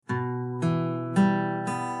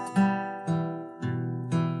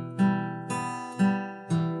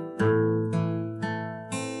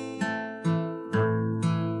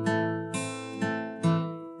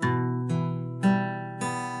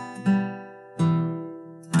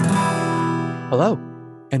Hello,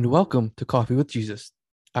 and welcome to Coffee with Jesus.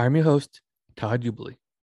 I'm your host, Todd Jubilee.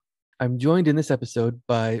 I'm joined in this episode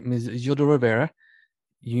by Ms. Gilda Rivera.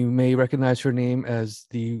 You may recognize her name as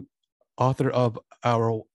the author of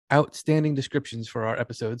our outstanding descriptions for our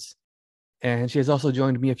episodes, and she has also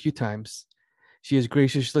joined me a few times. She has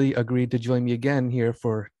graciously agreed to join me again here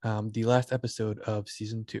for the last episode of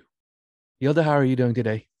season 2. Gilda, how are you doing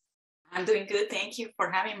today? I'm doing good. Thank you for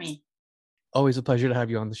having me. Always a pleasure to have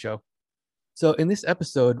you on the show. So, in this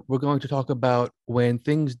episode, we're going to talk about when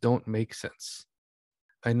things don't make sense.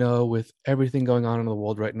 I know with everything going on in the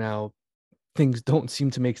world right now, things don't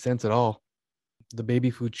seem to make sense at all. The baby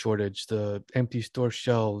food shortage, the empty store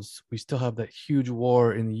shelves, we still have that huge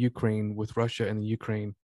war in the Ukraine with Russia and the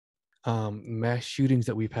Ukraine, mass shootings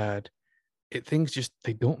that we've had. Things just,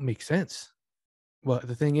 they don't make sense. Well,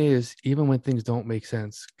 the thing is, even when things don't make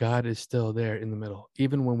sense, God is still there in the middle.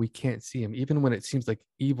 Even when we can't see him, even when it seems like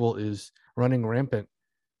evil is running rampant,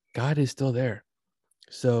 God is still there.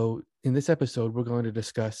 So, in this episode, we're going to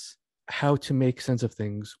discuss how to make sense of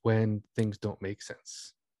things when things don't make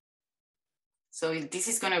sense. So this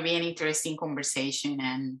is going to be an interesting conversation.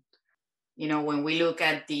 And, when we look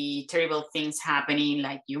at the terrible things happening,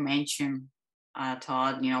 like you mentioned,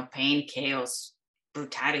 Todd, pain, chaos,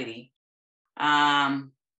 brutality.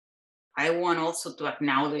 I want also to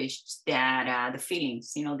acknowledge that the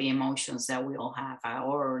feelings, the emotions that we all have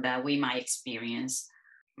or that we might experience.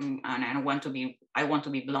 And I want to be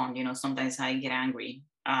blunt. Sometimes I get angry,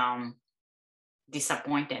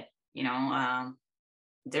 disappointed.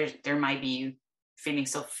 There might be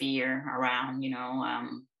feelings of fear around,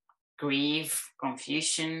 grief,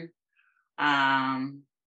 confusion.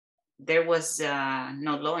 There was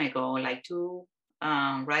not long ago, like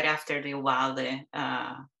right after the Uvalde,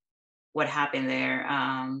 what happened there.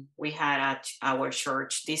 We had at our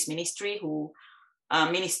church this ministry who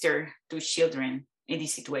ministered to children in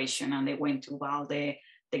this situation, and they went to Uvalde.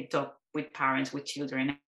 They talked with parents, with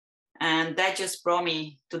children. And that just brought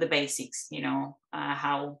me to the basics,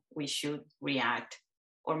 how we should react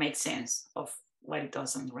or make sense of what it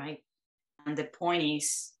doesn't, right? And the point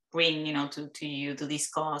is bring, to you to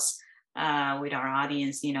discuss with our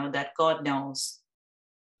audience, that God knows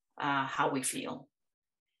how we feel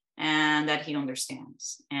and that he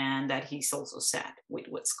understands and that he's also sad with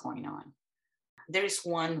what's going on. There is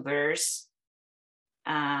one verse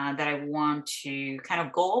that I want to kind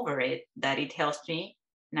of go over it, that it helps me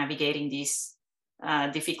navigating this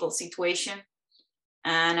difficult situation.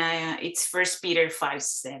 And it's 1 Peter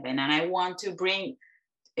 5:7. And I want to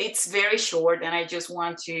it's very short, and I just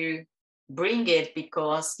want to bring it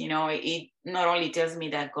because, it not only tells me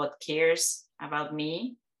that God cares about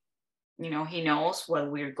me, he knows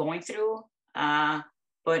what we're going through,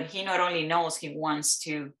 but he not only knows, he wants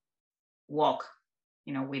to walk,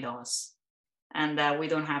 with us, and that we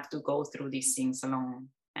don't have to go through these things alone.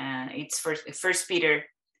 And it's First Peter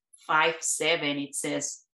 5:7. It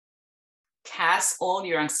says, cast all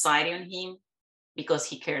your anxiety on him because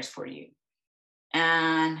he cares for you.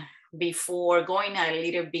 And before going a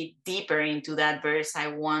little bit deeper into that verse, I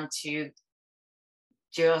want to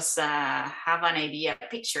just have an idea, a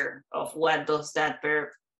picture of what does that verb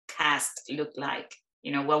cast look like.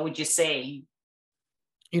 What would you say?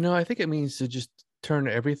 I think it means to just turn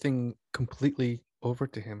everything completely over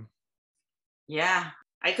to him. Yeah,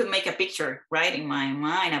 I could make a picture right in my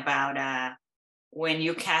mind about when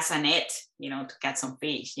you cast a net, to catch some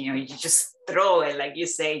fish, you just throw it, like you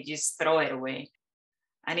say, just throw it away.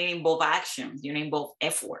 And it involves action, involve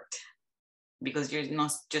effort, because you're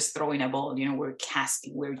not just throwing a ball, we're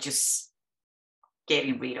casting, we're just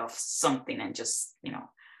getting rid of something and just,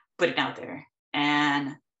 put it out there.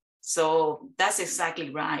 And so that's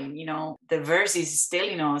exactly right. The verse is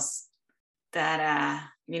telling us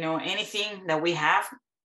that, anything that we have,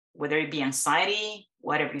 whether it be anxiety,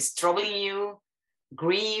 whatever is troubling you,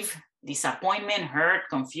 grief, disappointment, hurt,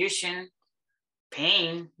 confusion,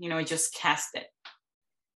 pain, just cast it.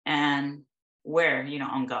 And where,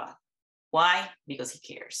 on God. Why? Because he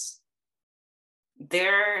cares.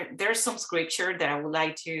 There's some scripture that I would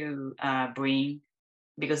like to bring,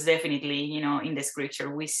 because definitely, in the scripture,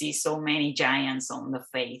 we see so many giants on the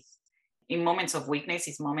faith. In moments of weakness,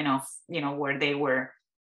 it's moment of, where they were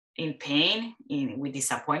in pain, with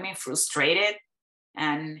disappointment, frustrated.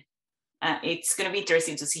 And it's going to be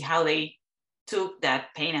interesting to see how they took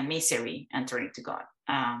that pain and misery and turned it to God.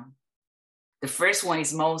 The first one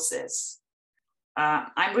is Moses.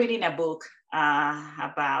 I'm reading a book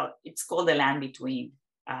about, it's called The Land Between,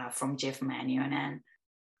 from Jeff Manion, and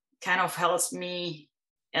kind of helps me.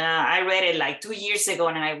 I read it like 2 years ago,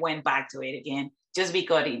 and I went back to it again just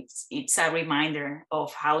because it's a reminder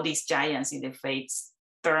of how these giants in the faith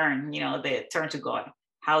turn, they turn to God,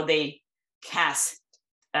 how they cast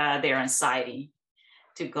their anxiety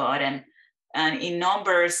to God. And in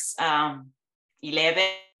Numbers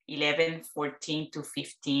 11, 14 to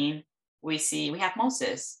 15, we have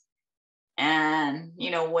Moses. And,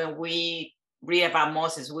 when we read about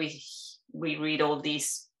Moses, we read all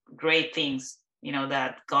these great things,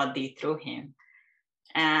 that God did through him.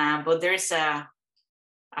 But there's a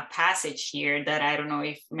passage here that I don't know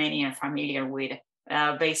if many are familiar with.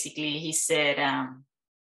 Basically, he said,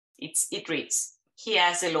 it reads, he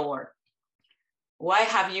asked the Lord, why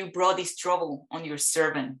have you brought this trouble on your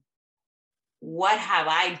servant? What have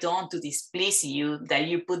I done to displease you that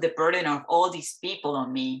you put the burden of all these people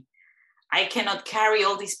on me? I cannot carry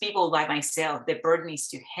all these people by myself. The burden is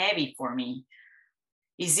too heavy for me.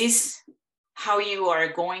 Is this how you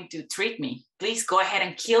are going to treat me? Please go ahead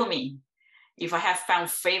and kill me if I have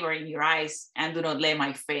found favor in your eyes, and do not let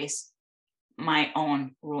my face my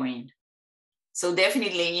own ruin. So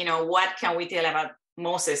definitely, what can we tell about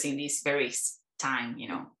Moses in this very time?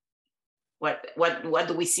 What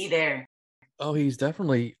do we see there? Oh, he's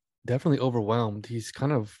definitely overwhelmed. He's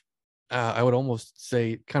kind of, I would almost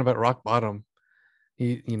say, kind of at rock bottom.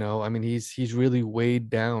 He's really weighed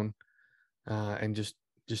down, and just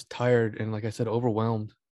tired, and like I said,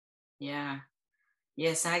 overwhelmed. Yeah,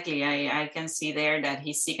 exactly. I can see there that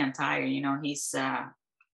he's sick and tired. He's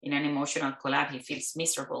in an emotional collapse. He feels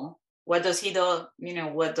miserable. What does he do?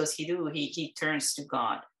 What does he do? He turns to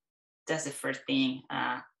God. That's the first thing.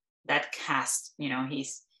 That cast.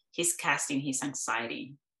 He's casting his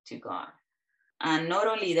anxiety to God. And not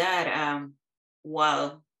only that,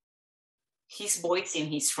 while he's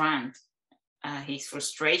voicing his rant, his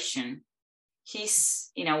frustration,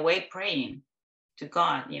 he's in a way praying to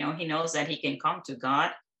God. He knows that he can come to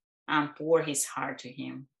God and pour his heart to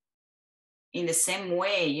him. In the same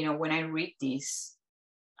way, when I read this,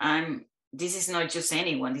 this is not just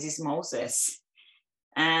anyone, this is Moses.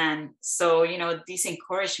 And so, this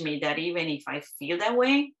encouraged me that even if I feel that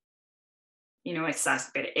way,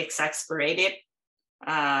 exasperated,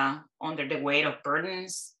 under the weight of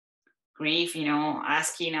burdens, grief,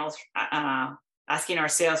 asking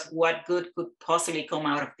ourselves what good could possibly come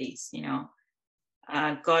out of this.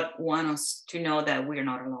 God wants us to know that we're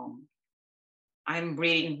not alone. I'm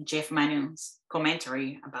reading Jeff Manion's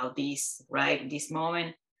commentary about this, right, this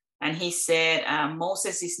moment. And he said,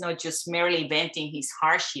 Moses is not just merely venting his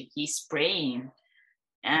hardship, he's praying.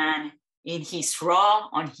 And in his raw,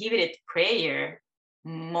 uninhibited prayer,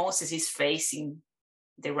 Moses is facing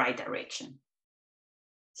the right direction.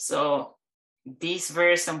 So this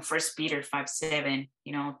verse on 1 Peter 5:7,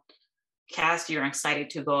 cast your anxiety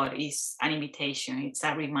to God, is an invitation. It's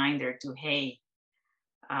a reminder to, hey,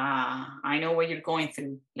 I know what you're going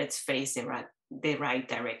through. Let's face the right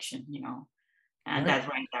direction, and right. That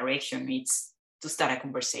right direction means to start a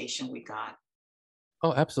conversation with God.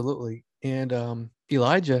 Oh, absolutely. And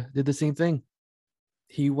Elijah did the same thing.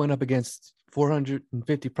 He went up against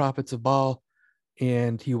 450 prophets of Baal,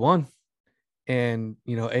 and he won. And,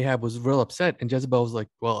 Ahab was real upset, and Jezebel was like,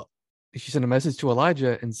 well, she sent a message to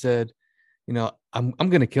Elijah and said, I'm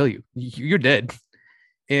going to kill you. You're dead.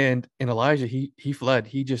 And Elijah, he fled.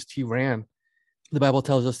 He ran. The Bible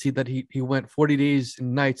tells us that he went 40 days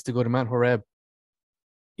and nights to go to Mount Horeb,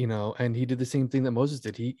 and he did the same thing that Moses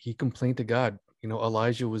did. He complained to God.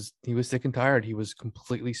 Elijah was sick and tired. He was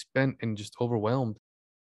completely spent and just overwhelmed.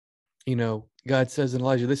 God says in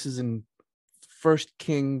Elijah, this is in 1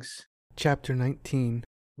 Kings chapter 19,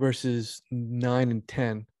 verses 9 and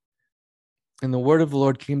 10. And the word of the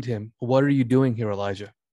Lord came to him, what are you doing here,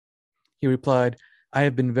 Elijah? He replied, I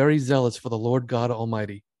have been very zealous for the Lord God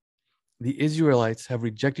Almighty. The Israelites have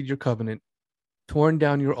rejected your covenant, torn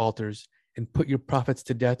down your altars, and put your prophets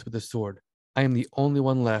to death with the sword. I am the only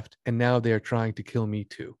one left, and now they are trying to kill me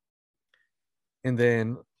too. And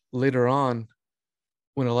then later on,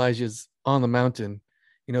 when Elijah's on the mountain,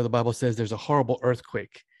 the Bible says there's a horrible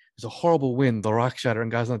earthquake. There's a horrible wind, the rock shatter,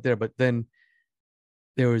 and God's not there. But then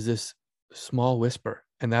there was this small whisper,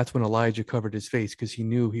 and that's when Elijah covered his face because he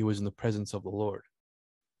knew he was in the presence of the Lord.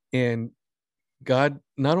 And God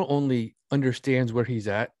not only understands where he's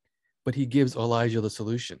at, but he gives Elijah the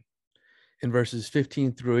solution. In verses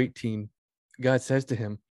 15 through 18, God says to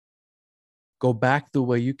him, go back the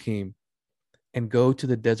way you came and go to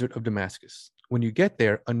the desert of Damascus. When you get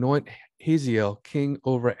there, anoint Hazael king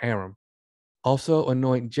over Aram. Also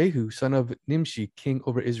anoint Jehu, son of Nimshi, king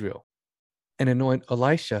over Israel. And anoint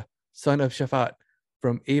Elisha, son of Shaphat,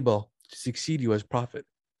 from Abel, to succeed you as prophet.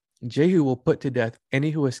 Jehu will put to death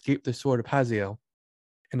any who escape the sword of Hazael,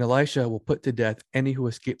 and Elisha will put to death any who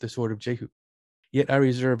escape the sword of Jehu. Yet I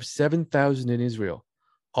reserve 7,000 in Israel,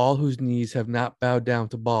 all whose knees have not bowed down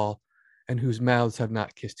to Baal and whose mouths have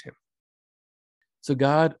not kissed him. So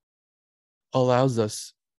God allows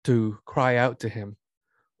us to cry out to him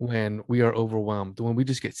when we are overwhelmed, when we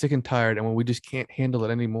just get sick and tired, and when we just can't handle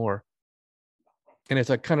it anymore. And it's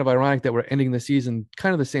like kind of ironic that we're ending the season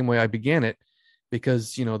kind of the same way I began it,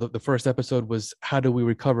 because the first episode was how do we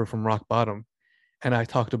recover from rock bottom, and I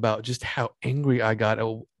talked about just how angry I got at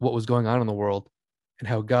what was going on in the world and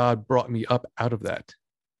how God brought me up out of that.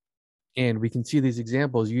 And we can see these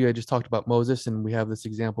examples. You had just talked about Moses, and we have this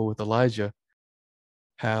example with Elijah,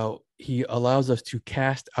 how he allows us to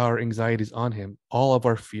cast our anxieties on him, all of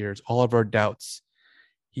our fears, all of our doubts.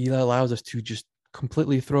 He allows us to just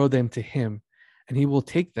completely throw them to him, and he will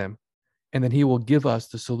take them, and then he will give us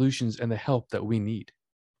the solutions and the help that we need.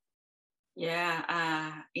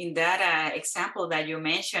 Yeah, in that example that you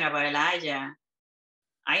mentioned about Elijah,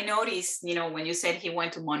 I noticed, when you said he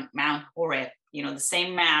went to Mount Horeb, the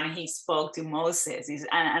same man he spoke to Moses,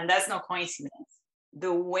 and that's no coincidence.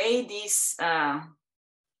 The way these,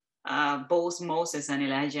 both Moses and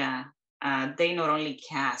Elijah, they not only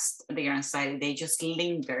cast their anxiety, they just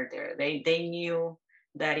lingered there. They knew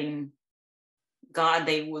that in God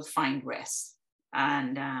they would find rest,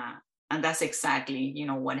 and that's exactly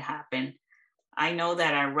what happened. I know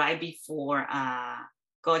that right before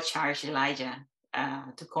God charged Elijah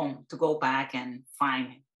to go back and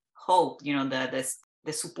find hope,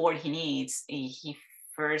 the support he needs, he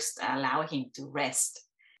first allowed him to rest,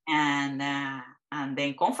 and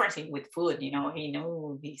then comfort him with food. He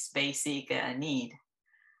knew his basic need.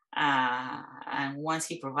 And once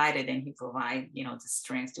he provided, then he provided, the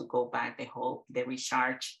strength to go back, the hope, the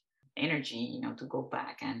recharge energy, to go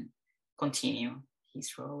back and continue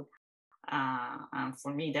his road. And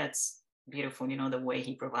for me, that's beautiful, the way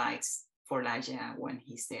he provides for Elijah when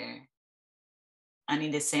he's there. And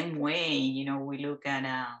in the same way, we look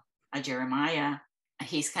at Jeremiah.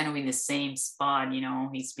 He's kind of in the same spot.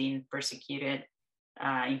 He's been persecuted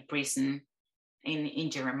in prison. In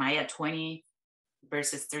Jeremiah 20,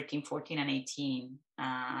 verses 13, 14, and 18.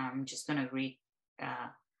 I'm just going to read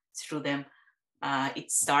through them. It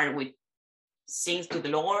started with, sing to the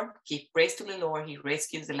Lord, give praise to the Lord. He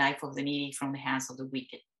rescues the life of the needy from the hands of the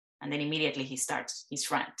wicked. And then immediately he starts his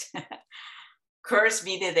rant. Cursed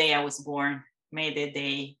be the day I was born. May the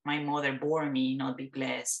day my mother bore me not be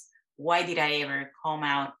blessed. Why did I ever come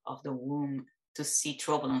out of the womb to see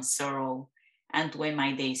trouble and sorrow and to end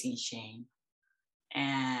my days in shame?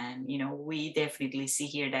 And, we definitely see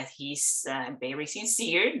here that he's very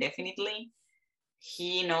sincere, definitely.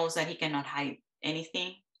 He knows that he cannot hide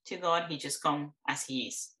anything to God. He just comes as he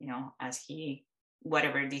is,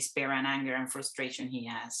 whatever despair and anger and frustration he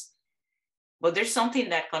has. But there's something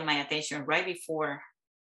that caught my attention right before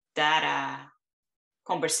that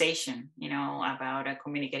conversation, about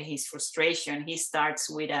communicating his frustration. He starts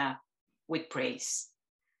with praise.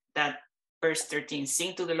 That verse 13,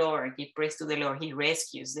 sing to the Lord, give praise to the Lord. He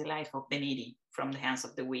rescues the life of the needy from the hands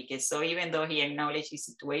of the wicked. So even though he acknowledged his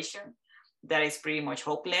situation, that is pretty much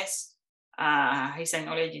hopeless, he's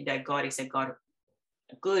acknowledging that God is a God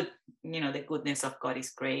good, the goodness of God is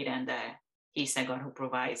great, and he's a God who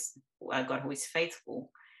provides, a God who is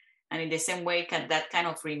faithful. And in the same way, that kind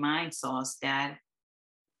of reminds us that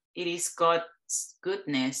it is God's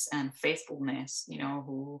goodness and faithfulness,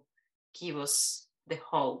 who give us the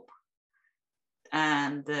hope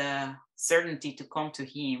and the certainty to come to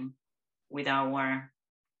him with our,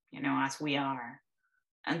 as we are.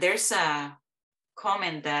 And there's a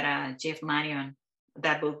comment that Jeff Manion,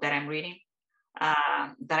 that book that I'm reading,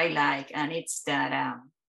 that I like, and it's that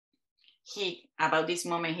about this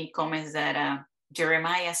moment, he comments that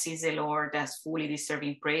Jeremiah sees the Lord as fully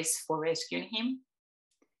deserving praise for rescuing him.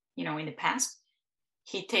 In the past,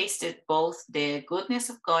 he tasted both the goodness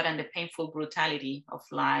of God and the painful brutality of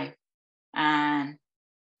life. And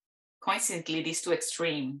coincidentally, these two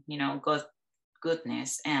extremes, God's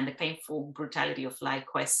goodness and the painful brutality of life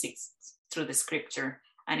coexist through the scripture.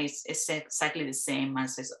 And it's exactly the same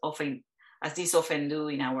as these often do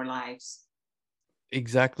in our lives.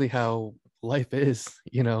 Exactly how life is,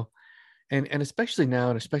 and especially now,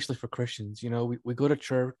 and especially for Christians, we go to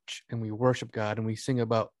church and we worship God and we sing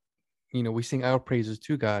about, we sing our praises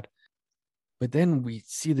to God. But then we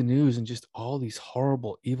see the news and just all these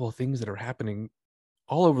horrible, evil things that are happening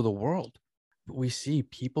all over the world. We see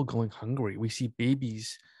people going hungry. We see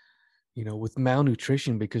babies, with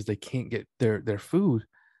malnutrition because they can't get their food.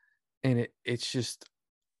 And it's just,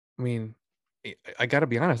 I got to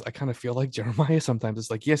be honest, I kind of feel like Jeremiah sometimes.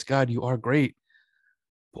 It's like, yes, God, you are great,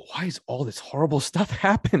 but why is all this horrible stuff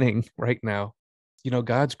happening right now?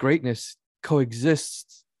 God's greatness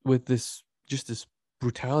coexists with this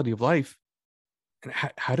brutality of life. And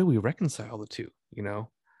how do we reconcile the two?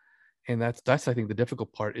 And that's I think the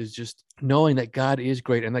difficult part, is just knowing that God is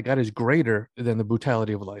great and that God is greater than the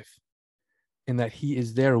brutality of life, and that he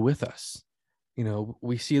is there with us.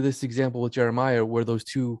 We see this example with Jeremiah, where those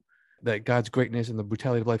two, that God's greatness and the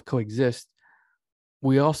brutality of life, coexist.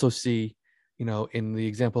 We also see, in the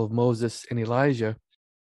example of Moses and Elijah,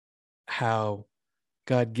 how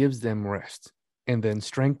God gives them rest and then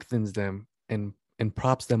strengthens them and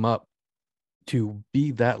props them up to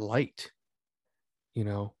be that light,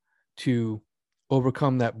 to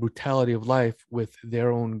overcome that brutality of life with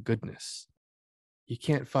their own goodness. You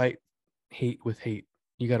can't fight hate with hate.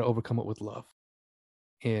 You got to overcome it with love.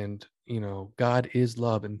 And, God is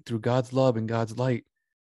love. And through God's love and God's light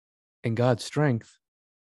and God's strength,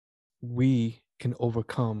 we can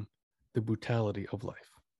overcome the brutality of life.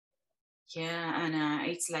 Yeah, and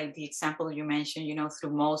it's like the example you mentioned,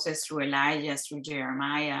 through Moses, through Elijah, through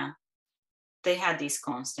Jeremiah, they had this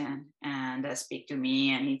constant and that speak to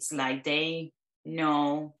me, and it's like they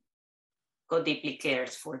know God deeply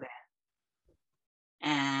cares for them,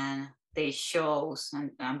 and they chose,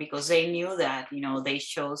 and because they knew that, they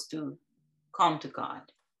chose to come to God,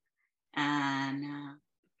 and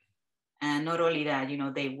not only that,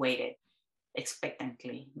 they waited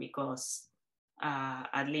expectantly, because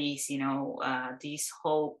at least this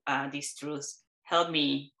hope, this truth helped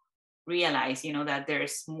me realize that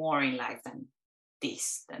there's more in life than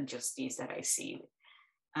just this that I see.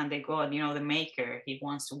 And the God, the maker, he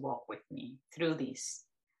wants to walk with me through this.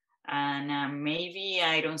 And maybe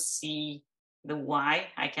I don't see the why,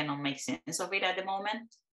 I cannot make sense of it at the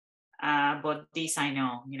moment, but this I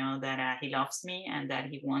know, that he loves me and that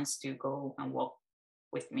he wants to go and walk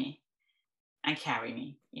with me and carry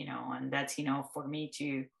me, and that's for me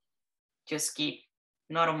to just keep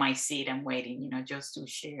not on my seat and waiting, just to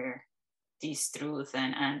share this truth,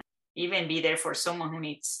 and even be there for someone who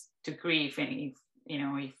needs to grieve. And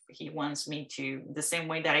if he wants me to, the same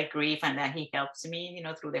way that I grieve and that he helps me,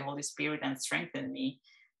 through the Holy Spirit and strengthen me,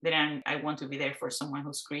 then I want to be there for someone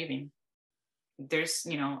who's grieving. There's,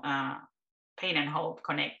 pain and hope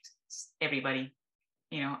connect everybody,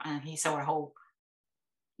 and he's our hope.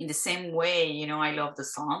 In the same way, I love the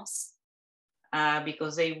Psalms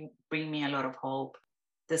because they bring me a lot of hope.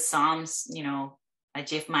 The Psalms,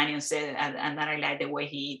 Jeff Manion said, and that I like the way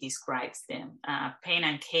he describes them. Pain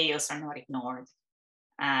and chaos are not ignored,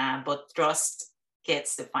 but trust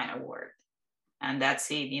gets the final word. And that's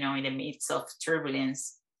it, in the midst of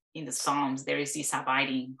turbulence in the Psalms, there is this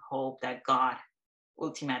abiding hope that God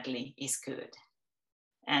ultimately is good.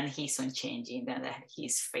 And he's unchanging, and that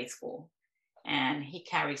he's faithful. And he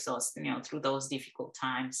carries us, through those difficult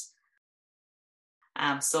times.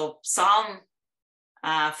 So Psalm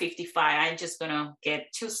 55, I'm just gonna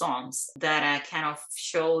get two Psalms that kind of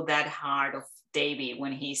show that heart of David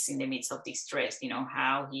when he's in the midst of distress,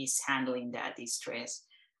 how he's handling that distress.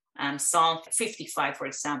 Psalm 55, for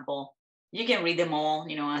example, you can read them all,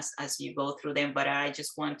 as you go through them, but I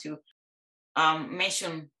just want to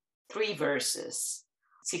mention 3 verses,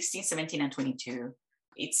 16, 17, and 22.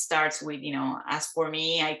 It starts with, as for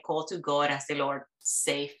me, I call to God as the Lord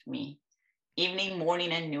saved me. Evening,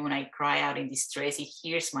 morning, and noon, I cry out in distress. He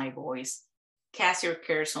hears my voice. Cast your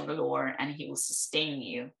cares on the Lord, and he will sustain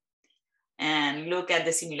you. And look at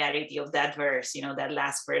the similarity of that verse, that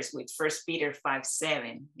last verse with 1 Peter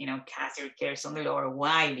 5:7. Cast your cares on the Lord.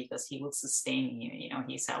 Why? Because he will sustain you.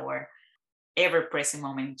 He's our ever-present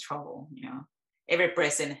moment in trouble,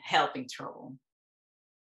 ever-present help in trouble.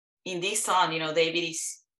 In this psalm, David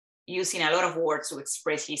is using a lot of words to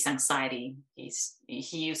express his anxiety.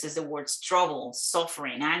 He uses the words trouble,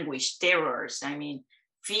 suffering, anguish, terrors.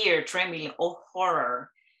 Fear, trembling,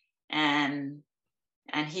 horror, and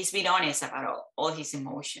he's been honest about all his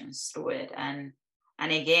emotions through it. And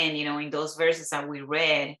again, in those verses that we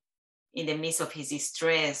read, in the midst of his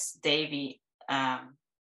distress, David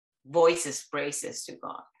voices praises to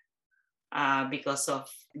God. Because of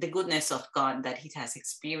the goodness of God that he has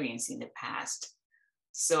experienced in the past.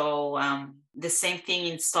 So the same thing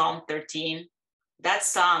in Psalm 13. That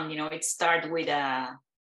psalm, it starts with a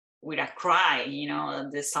cry.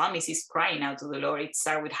 The psalmist is crying out to the Lord. It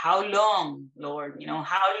starts with, how long, Lord?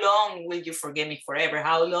 How long will you forget me forever?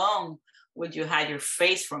 How long will you hide your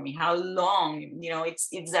face from me? How long?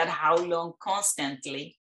 It's that how long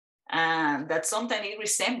constantly. That sometimes it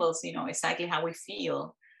resembles, exactly how we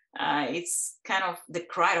feel. It's kind of the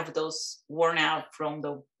cry of those worn out from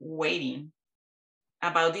the waiting.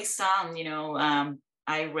 About this psalm,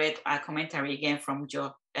 I read a commentary again from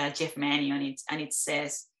Jeff Mannion, and it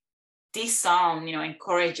says, this psalm,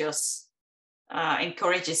 encourages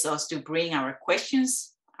us to bring our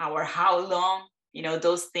questions, our how long,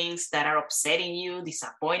 those things that are upsetting you,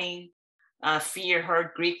 disappointing, fear,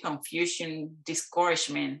 hurt, grief, confusion,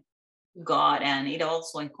 discouragement, God. And it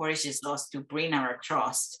also encourages us to bring our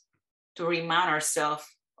trust, to remind ourselves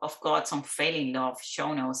of God's unfailing love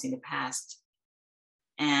shown us in the past.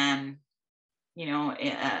 And,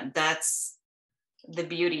 that's the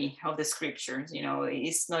beauty of the scriptures.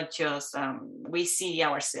 It's not just, we see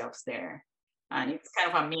ourselves there, and it's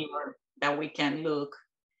kind of a mirror that we can look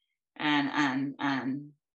and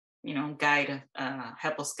guide,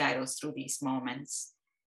 help us guide us through these moments.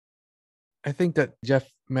 I think that Jeff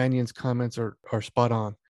Mannion's comments are spot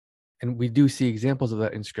on. And we do see examples of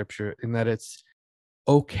that in scripture, in that it's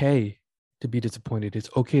okay to be disappointed. It's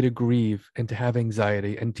okay to grieve and to have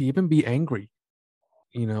anxiety and to even be angry.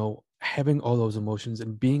 Having all those emotions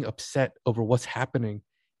and being upset over what's happening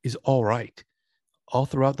is all right. All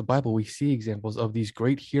throughout the Bible, we see examples of these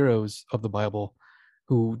great heroes of the Bible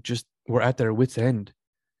who just were at their wits' end.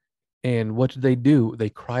 And what did they do? They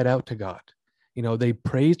cried out to God. They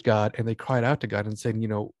praised God and they cried out to God and said,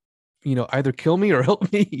 either kill me or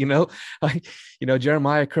help me.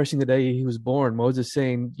 Jeremiah cursing the day he was born, Moses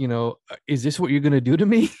saying, is this what you're going to do to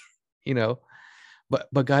me?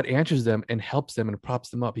 But God answers them and helps them and props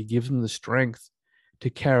them up. He gives them the strength to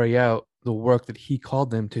carry out the work that he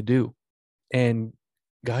called them to do. And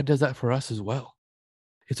God does that for us as well.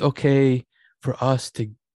 It's okay for us to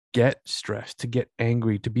get stressed, to get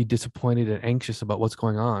angry, to be disappointed and anxious about what's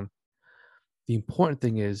going on. The important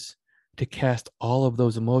thing is to cast all of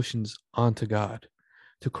those emotions onto God,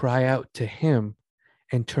 to cry out to him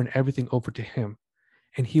and turn everything over to him.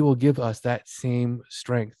 And he will give us that same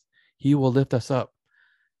strength. He will lift us up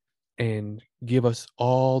and give us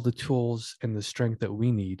all the tools and the strength that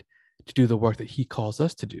we need to do the work that he calls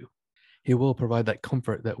us to do. He will provide that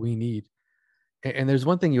comfort that we need. And there's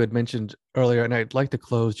one thing you had mentioned earlier, and I'd like to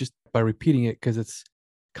close just by repeating it because it's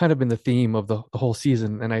kind of been the theme of the whole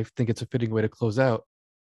season, and I think it's a fitting way to close out.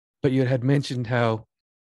 But you had mentioned how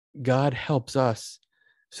God helps us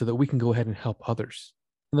so that we can go ahead and help others.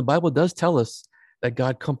 And the Bible does tell us that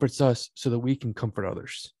God comforts us so that we can comfort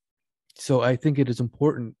others. So I think it is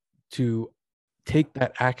important to take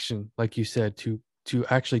that action, like you said, to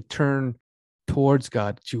actually turn towards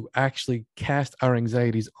God, to actually cast our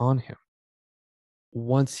anxieties on him.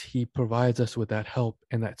 Once he provides us with that help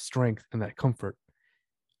and that strength and that comfort,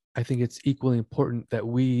 I think it's equally important that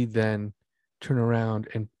we then turn around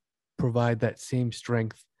and provide that same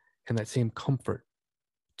strength and that same comfort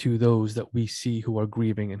to those that we see who are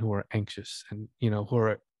grieving and who are anxious and, who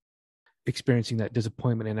are experiencing that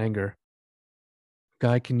disappointment and anger.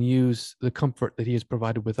 God can use the comfort that he has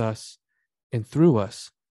provided with us and through us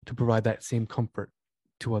to provide that same comfort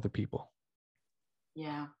to other people.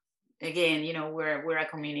 Yeah. Again, we're a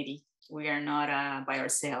community. We are not by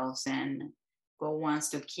ourselves, and God wants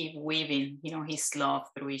to keep weaving, his love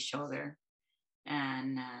through each other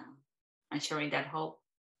and sharing that hope.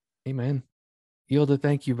 Amen. Yilda,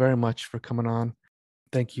 thank you very much for coming on.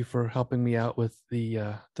 Thank you for helping me out with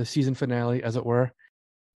the season finale, as it were.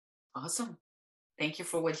 Awesome. Thank you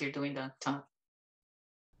for what you're doing, Tom.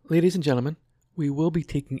 Ladies and gentlemen, we will be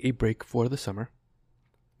taking a break for the summer,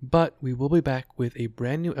 but we will be back with a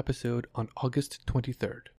brand new episode on August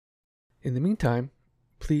 23rd. In the meantime,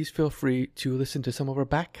 please feel free to listen to some of our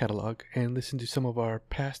back catalog and listen to some of our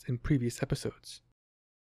past and previous episodes.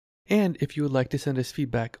 And if you would like to send us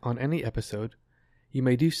feedback on any episode, you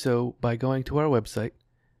may do so by going to our website,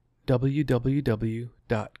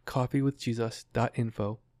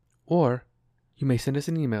 www.coffeewithjesus.info, or you may send us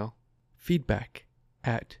an email,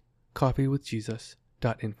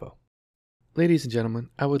 feedback@coffeewithjesus.info. Ladies and gentlemen,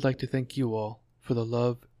 I would like to thank you all for the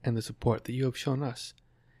love and the support that you have shown us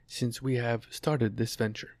since we have started this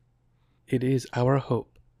venture. It is our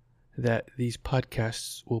hope that these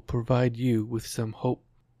podcasts will provide you with some hope,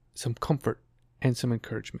 some comfort, and some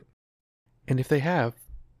encouragement. And if they have,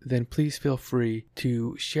 then please feel free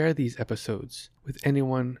to share these episodes with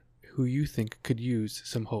anyone who you think could use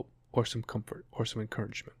some hope or some comfort or some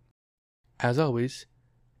encouragement. As always,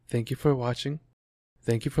 thank you for watching,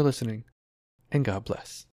 thank you for listening, and God bless.